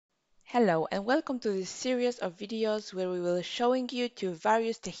Hello and welcome to this series of videos where we will showing you two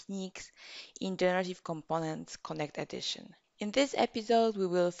various techniques in Generative Components Connect Edition. In this episode, we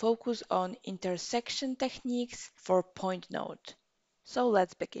will focus on intersection techniques for point node. So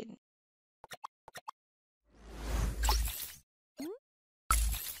let's begin.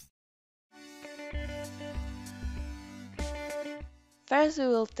 First, we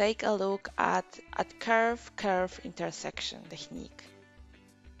will take a look at curve-curve intersection technique.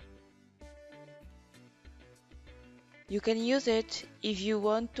 You can use it if you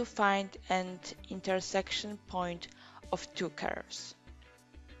want to find an intersection point of two curves.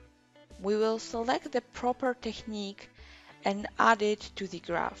 We will select the proper technique and add it to the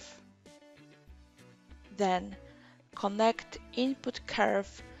graph. Then connect input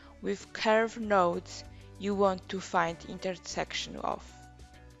curve with curve nodes you want to find intersection of.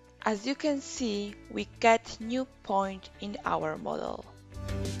 As you can see, we get new point in our model.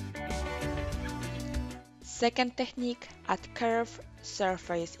 Second technique, at curve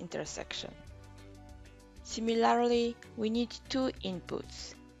surface intersection. Similarly, we need two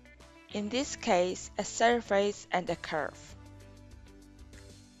inputs. In this case, a surface and a curve.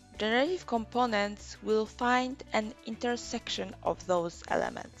 Generative components will find an intersection of those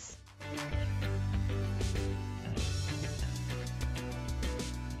elements.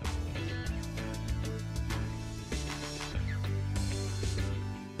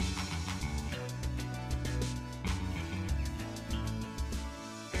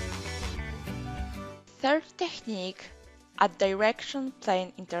 Third technique, at direction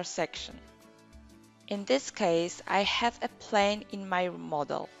plane intersection. In this case, I have a plane in my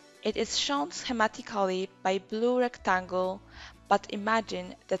model. It is shown schematically by blue rectangle, but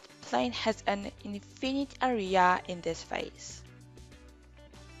imagine that plane has an infinite area in this face.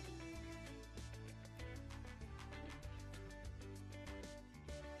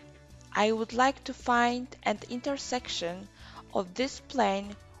 I would like to find an intersection of this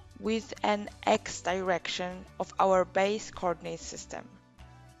plane with an x direction of our base coordinate system.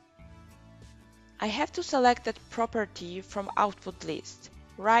 I have to select that property from output list,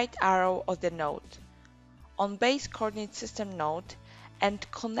 right arrow of the node, on base coordinate system node and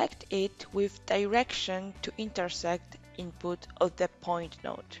connect it with direction to intersect input of the point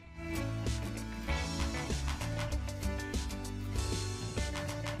node.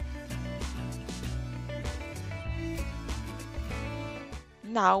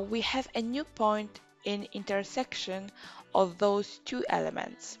 Now we have a new point in intersection of those two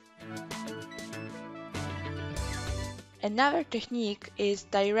elements. Another technique is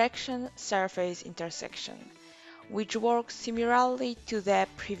direction surface intersection, which works similarly to the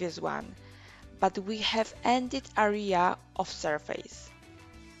previous one, but we have ended area of surface.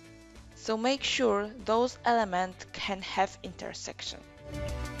 So make sure those elements can have intersection.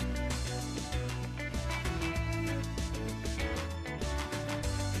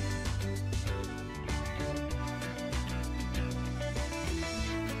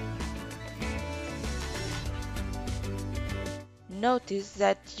 Notice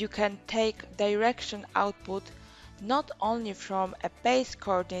that you can take direction output not only from a base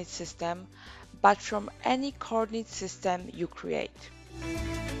coordinate system, but from any coordinate system you create.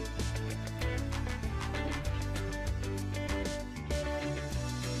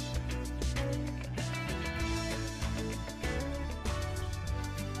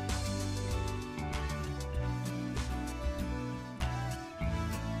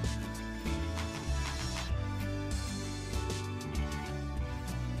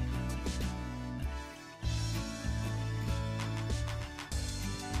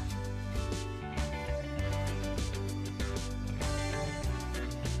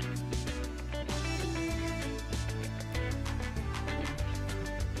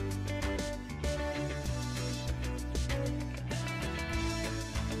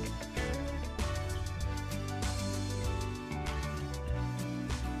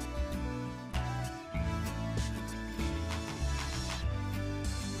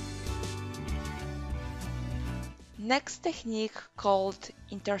 Next technique, called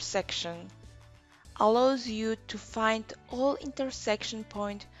intersection, allows you to find all intersection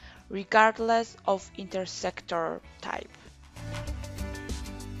points regardless of intersector type.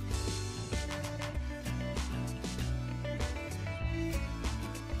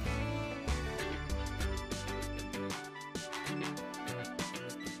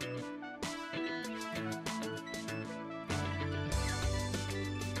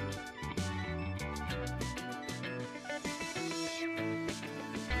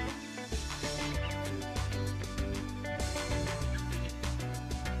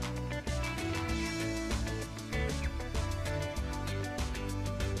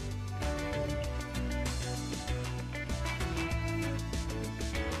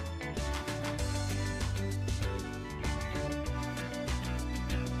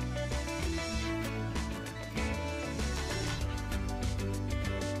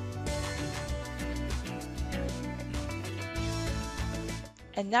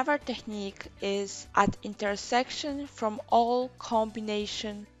 Another technique is at intersection from all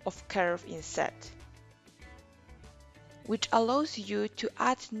combination of curve in set, which allows you to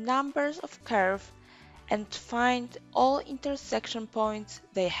add numbers of curve and find all intersection points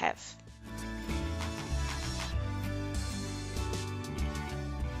they have.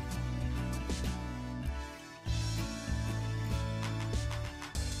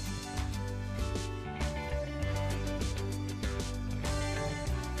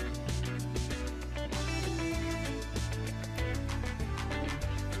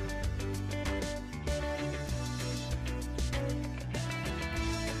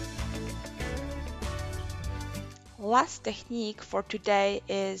 Last technique for today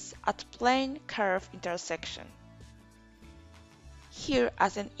is at plane curve intersection. Here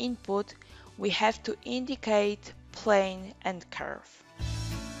as an input, we have to indicate plane and curve.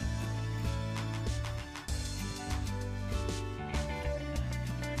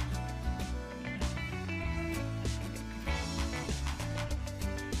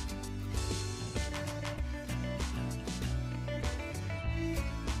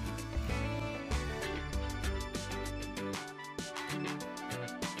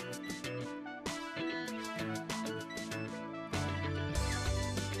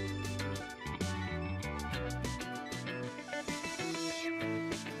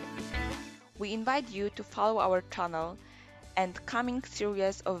 We invite you to follow our channel and coming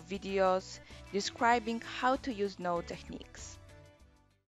series of videos describing how to use node techniques.